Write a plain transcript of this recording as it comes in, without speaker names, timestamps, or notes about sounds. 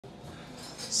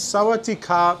Sawadee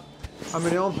Krap. I'm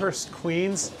in Elmhurst,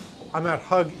 Queens. I'm at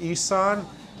Hug Esan,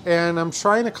 and I'm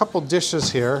trying a couple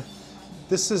dishes here.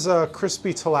 This is a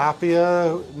crispy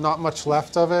tilapia, not much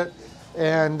left of it.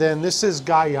 And then this is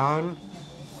gayang,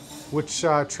 which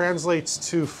translates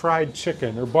to fried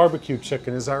chicken or barbecue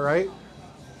chicken. Is that right?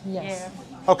 Yes.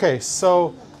 Okay,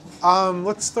 so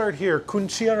let's start here. Kun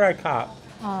chia rai krap?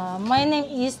 My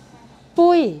name is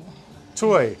Pui.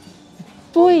 Tui.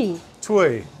 Pui.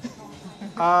 Tui.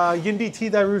 Yindi ti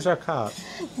da ruja krap.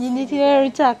 ยินดีที่ได้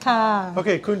รู้จักค่ะ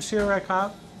Okay, kun chia rai krap?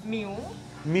 มิว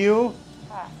Mew?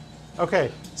 ค่ะ Okay,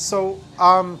 so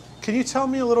can you tell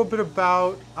me a little bit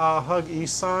about Hug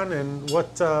Esan and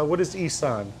what is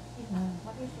Esan?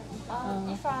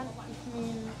 อีฟานอิสมี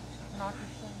น not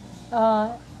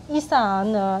อีสาน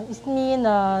is mean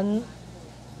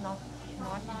not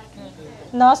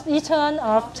northeastern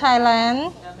of Thailand.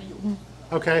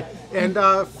 Okay, and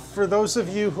for those of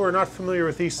you who are not familiar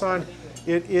with Esan,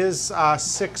 it is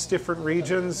 6 different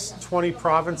regions, 20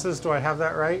 provinces. Do I have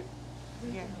that right?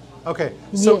 yeah. Okay,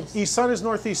 so Yes. Esan is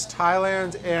northeast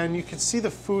Thailand, and you can see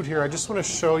the food here. I just want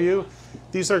to show you.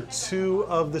 These are 2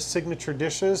 of the signature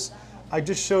dishes. I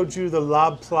just showed you the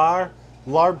larb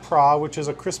pra, which is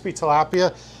a crispy tilapia,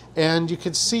 and you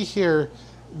can see here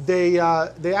they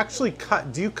actually cut.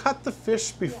 Do you cut the fish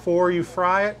before you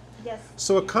fry it? Yes.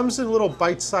 So it comes in little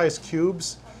bite-sized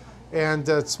cubes, and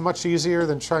it's much easier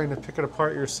than trying to pick it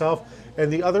apart yourself.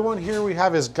 And the other one here we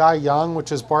have is gayang,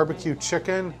 which is barbecue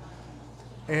chicken.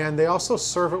 And they also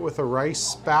serve it with a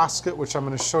rice basket, which I'm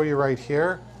going to show you right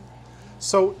here.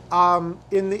 So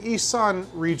in the Esan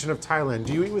region of Thailand,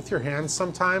 do you eat with your hands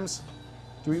sometimes?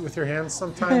 Do you eat with your hands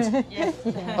sometimes? Yes.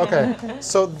 Okay,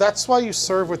 so that's why you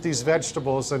serve with these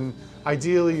vegetables, and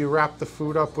ideally you wrap the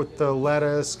food up with the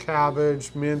lettuce, cabbage,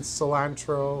 mint,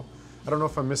 cilantro. I don't know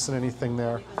if I'm missing anything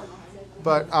there.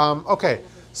 But, okay,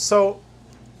 so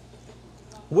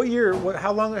how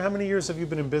many years have you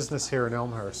been in business here in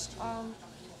Elmhurst?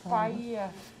 5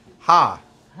 years Ha!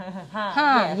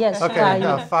 Yes. Okay, right.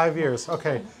 yeah, 5 years.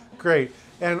 Okay, great.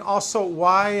 And also,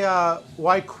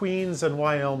 why Queens and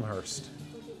why Elmhurst?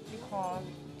 because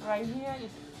right here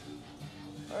is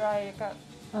right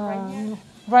here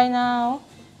Right now,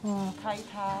 Thai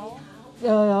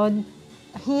town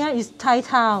here is Thai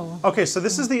town. Okay, so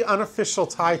this is the unofficial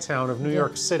Thai town of New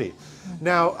York City.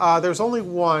 Now, there's only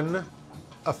one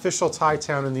official Thai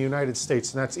town in the United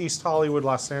States, and that's East Hollywood,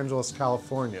 Los Angeles,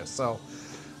 California. So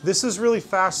this is really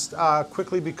fast,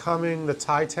 quickly becoming the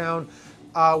Thai town.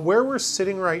 Where we're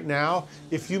sitting right now,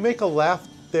 if you make a left,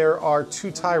 there are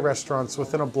 2 Thai restaurants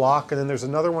within a block, and then there's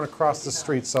another one across the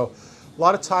street. So a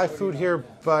lot of Thai food here,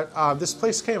 but this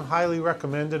place came highly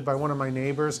recommended by one of my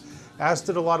neighbors, as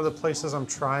did a lot of the places I'm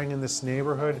trying in this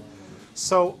neighborhood.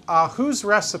 So whose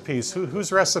recipes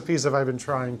have I been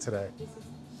trying today?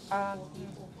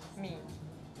 me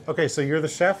Okay, so you're the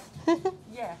chef?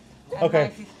 yes and Okay.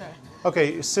 my sister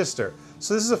Okay, sister.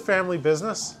 So this is a family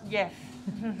business? yes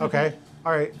Okay,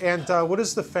 all right. And what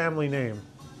is the family name?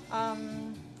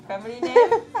 family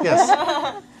name Yes,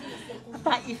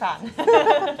 Thai Isan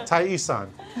Thai Esan.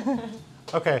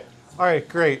 Okay, all right,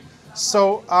 great.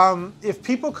 So if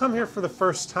people come here for the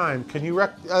first time, can you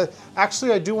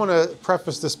actually, I do want to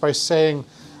preface this by saying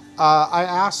I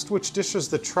asked which dishes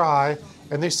to try,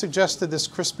 and they suggested this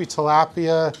crispy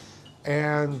tilapia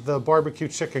and the barbecue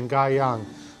chicken gayang.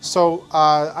 So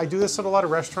I do this at a lot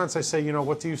of restaurants. I say,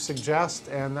 what do you suggest?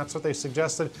 And that's what they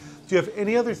suggested. Do you have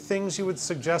any other things you would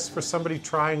suggest for somebody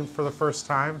trying for the first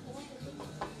time?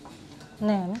 แ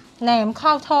หนมข้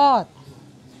าวทอด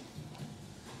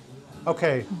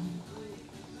Okay,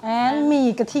 and หมี่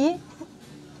กะทิ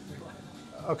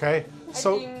okay. I So,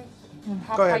 think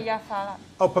Go ahead. papaya salad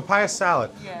oh, papaya salad.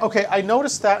 Yeah. Okay, I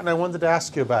noticed that and I wanted to ask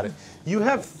you about it. You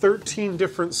have 13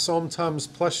 different Som Tums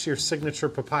plus your signature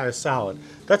papaya salad.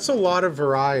 That's a lot of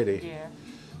variety. yeah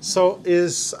So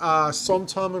is Som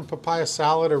Tum and papaya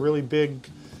salad a really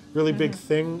big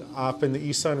thing up in the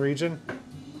Esan region?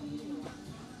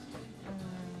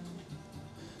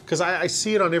 Because I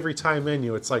see it on every Thai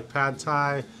menu. It's like pad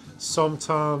Thai, Som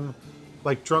Tum,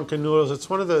 like drunken noodles. It's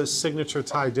one of the signature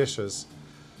Thai dishes.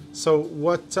 So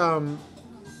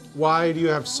why do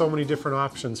you have so many different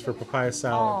options for papaya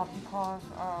salad? because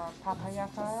papaya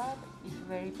salad is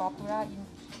very popular in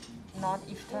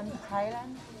northeastern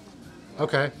Thailand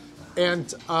Okay. And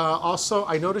also,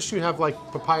 I noticed you have like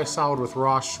papaya salad with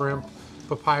raw shrimp,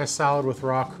 papaya salad with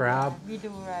raw crab. we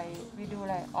do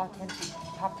like authentic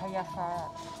papaya salad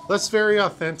That's very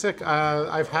authentic.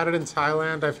 I've had it in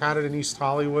Thailand. I've had it in East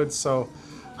Hollywood. So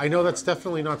I know that's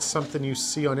definitely not something you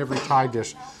see on every Thai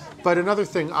dish. But another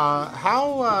thing,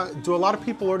 how do a lot of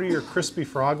people order your crispy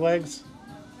frog legs?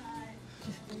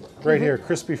 Right here,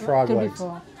 crispy frog legs.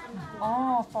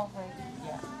 Oh, for ready,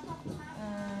 yeah.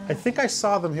 I think I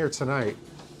saw them here tonight.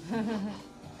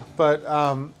 But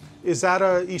is that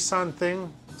a Esan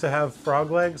thing to have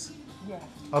frog legs? Yeah.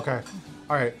 Okay.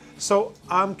 All right. So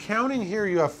I'm counting here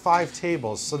you have 5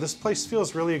 tables. So this place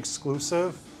feels really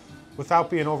exclusive without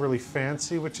being overly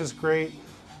fancy, which is great.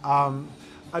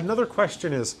 Another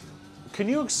question is, can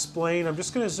you explain, I'm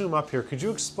just going to zoom up here, could you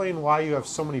explain why you have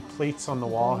so many plates on the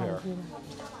wall here?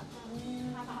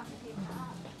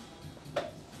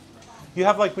 You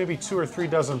have like maybe 2 or 3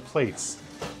 dozen plates.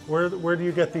 Where do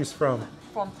you get these from?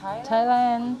 From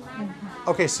Thailand? Thailand.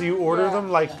 Okay, so you order Yeah. them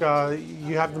like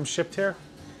you have them shipped here?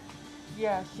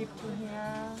 Yeah, ship to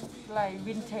here, like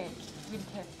vintage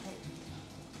plate.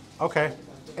 Okay.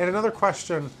 And another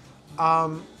question,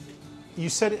 you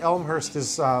said Elmhurst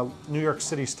is New York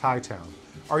City's Thai town.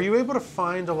 Are you able to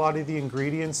find a lot of the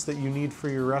ingredients that you need for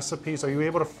your recipes? Are you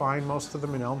able to find most of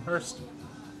them in Elmhurst?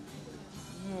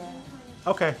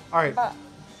 Yeah. Okay, all right. But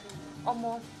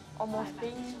almost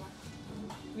thing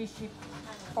we ship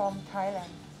from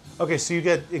Thailand. Okay, so you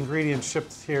get ingredients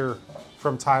shipped here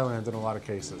from Thailand in a lot of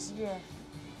cases. Yeah.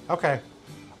 Okay.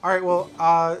 All right, well,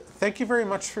 thank you very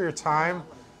much for your time.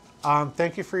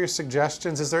 Thank you for your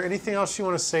suggestions. Is there anything else you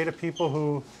want to say to people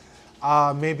who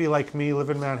maybe like me live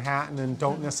in Manhattan and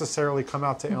don't necessarily come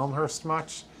out to Elmhurst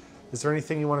much? Is there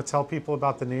anything you want to tell people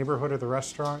about the neighborhood or the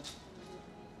restaurant?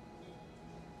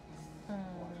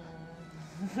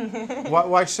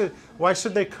 Why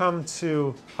should they come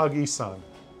to Hug Esan?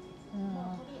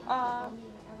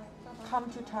 Come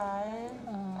to Thai,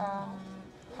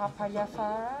 papaya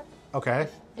salad, Okay.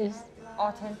 Is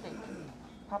authentic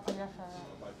papaya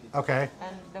salad, Okay.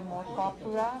 and the most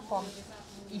popular from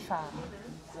Isan.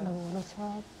 เราชอ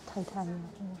บไทย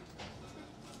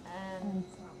And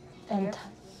and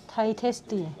Thai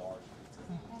tasty.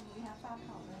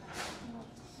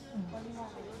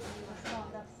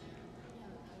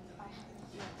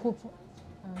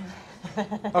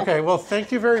 Okay, well,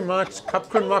 thank you very much. Khap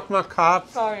kun mak mak kap.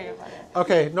 sorry about that.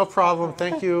 Okay, no problem.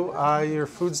 Thank you. Your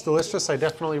food's delicious. I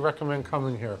definitely recommend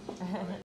coming here.